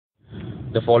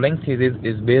The following thesis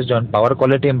is based on power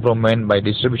quality improvement by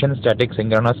distribution static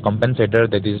synchronous compensator,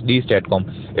 that is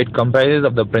D-Statcom. It comprises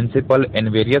of the principal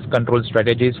and various control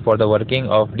strategies for the working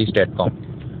of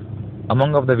D-Statcom.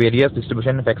 Among of the various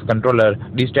distribution effects controller,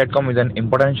 D-Statcom is an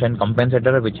important shunt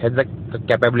compensator which has the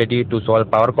capability to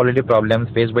solve power quality problems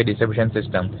faced by distribution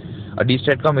system. A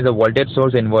D-Statcom is a voltage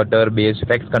source inverter based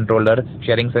effects controller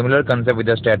sharing similar concept with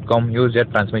the Statcom used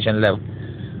at transmission level.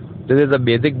 This is the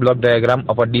basic block diagram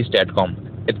of a D-Statcom.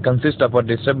 It consists of a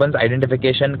disturbance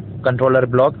identification controller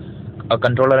block, a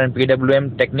controller and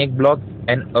PWM technique block,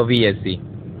 and a VSC.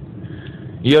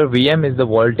 Here Vm is the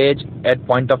voltage at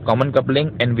point of common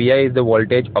coupling and Vi is the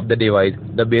voltage of the device.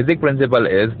 The basic principle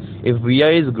is if Vi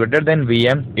is greater than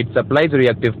Vm, it supplies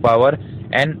reactive power,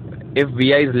 and if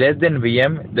Vi is less than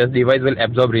Vm, the device will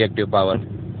absorb reactive power.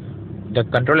 The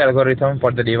control algorithm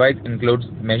for the device includes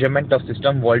measurement of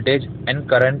system voltage and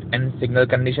current and signal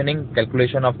conditioning,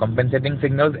 calculation of compensating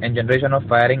signals, and generation of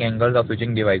firing angles of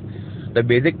switching device. The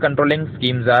basic controlling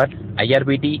schemes are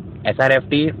IRPT,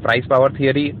 SRFT, price power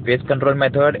theory, phase control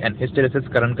method, and hysteresis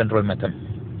current control method.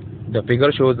 The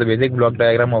figure shows the basic block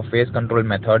diagram of phase control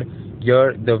method.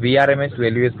 Here, the VRMS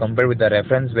value is compared with the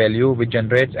reference value, which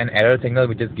generates an error signal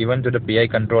which is given to the PI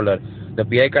controller. The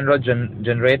PI controller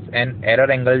generates an error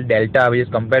angle delta, which is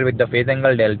compared with the phase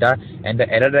angle delta, and the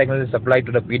error angle is supplied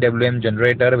to the PWM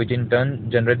generator, which in turn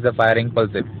generates the firing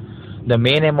pulses. The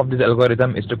main aim of this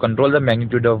algorithm is to control the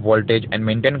magnitude of voltage and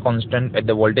maintain constant at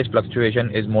the voltage fluctuation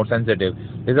is more sensitive.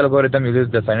 This algorithm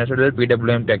uses the sinusoidal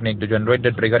PWM technique to generate the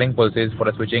triggering pulses for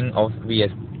a switching of VS.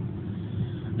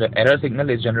 The error signal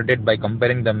is generated by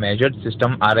comparing the measured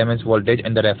system RMS voltage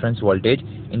and the reference voltage.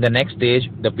 In the next stage,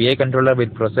 the PI controller will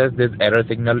process this error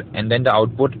signal, and then the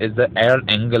output is the error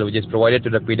angle which is provided to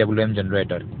the PWM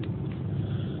generator.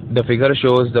 The figure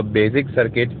shows the basic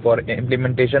circuit for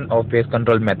implementation of phase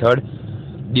control method.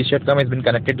 This Statcom has been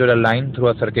connected to the line through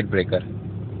a circuit breaker.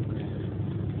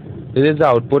 This is the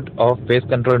output of phase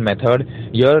control method.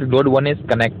 Here load 1 is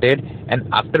connected, and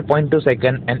after 0.2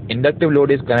 seconds an inductive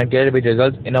load is connected which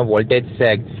results in a voltage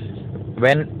sag.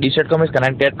 When D-Statcom is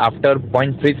connected after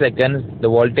 0.3 seconds, the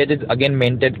voltage is again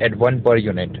maintained at 1 per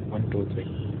unit. 1, 2,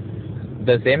 3.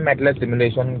 The same MATLAB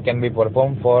simulation can be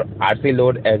performed for RC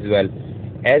load as well.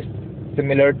 As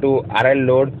similar to RL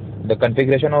load, the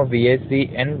configuration of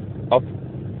VSC and of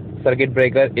circuit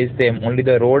breaker is same, only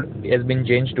the load has been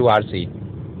changed to RC.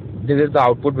 This is the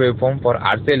output waveform for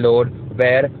RC load,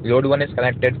 where load 1 is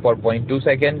connected for 0.2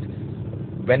 seconds.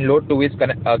 When load 2 is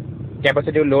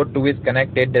capacitive load 2 is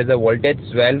connected, there is a voltage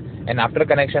swell, and after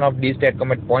connection of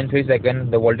D-Statcom at 0.3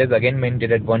 seconds, the voltage again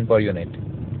maintained at 1 per unit.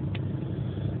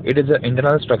 It is the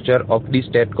internal structure of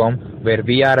D-Statcom where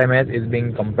VRMS is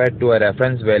being compared to a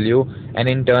reference value, and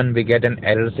in turn we get an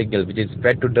error signal which is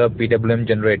fed to the PWM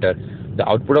generator. The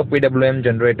output of PWM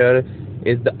generator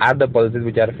are the pulses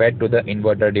which are fed to the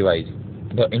inverter device.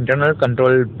 The internal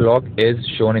control block is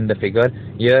shown in the figure.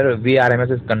 Here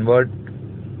VRMS is converted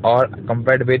or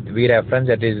compared with Vreference,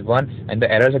 that is 1, and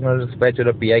the error signal is fed to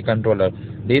the PI controller.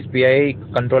 This PI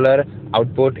controller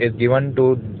output is given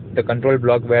to the control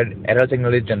block where error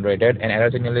signal is generated and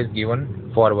error signal is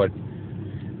given forward.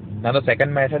 Now the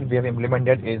second method we have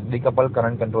implemented is decoupled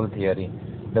current control theory.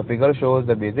 The figure shows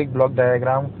the basic block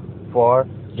diagram for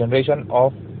generation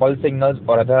of pulse signals,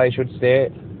 or rather I should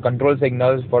say control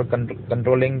signals for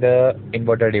controlling the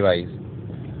inverter device.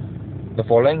 The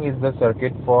following is the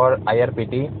circuit for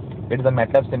IRPT. It is a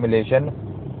MATLAB simulation.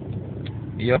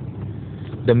 Here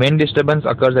the main disturbance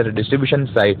occurs at the distribution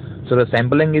side, so the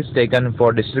sampling is taken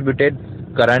for distributed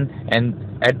current and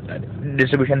at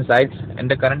distribution side, and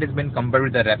the current has been compared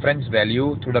with the reference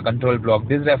value through the control block.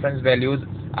 These reference values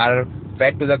are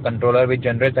fed to the controller which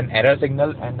generates an error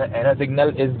signal, and the error signal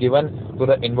is given to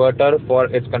the inverter for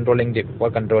controlling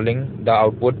the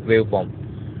output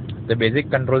waveform. The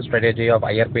basic control strategy of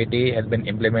IRPT has been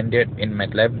implemented in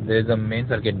MATLAB. There is a main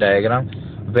circuit diagram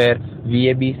where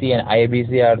VABC and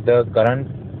IABC are the current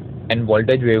and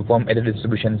voltage waveform at the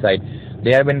distribution side.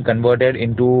 They have been converted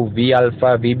into V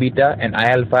alpha, V beta, and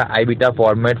I alpha, I beta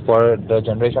format for the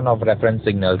generation of reference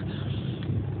signals.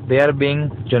 They are being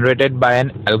generated by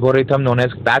an algorithm known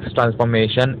as Laplace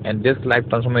transformation, and this Laplace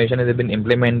transformation has been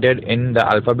implemented in the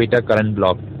alpha beta current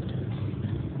block.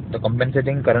 The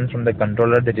compensating currents from the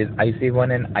controller, that is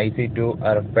IC1 and IC2,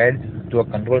 are fed to a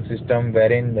control system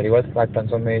wherein the reverse Laplace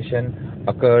transformation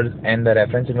occurs, and the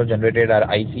reference signals generated are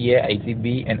ICA,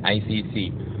 ICB, and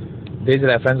ICC. These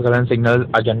reference current signals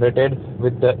are generated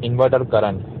with the inverter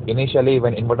current. Initially,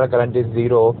 when inverter current is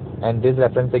 0 and these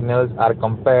reference signals are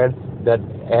compared, the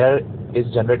error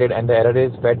is generated and the error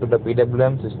is fed to the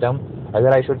PWM system. Either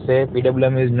I should say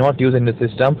PWM is not used in the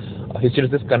system.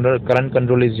 Hysteresis current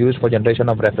control is used for generation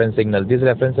of reference signals. These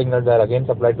reference signals are again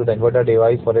supplied to the inverter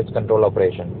device for its control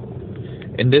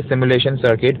operation. In this simulation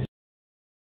circuit,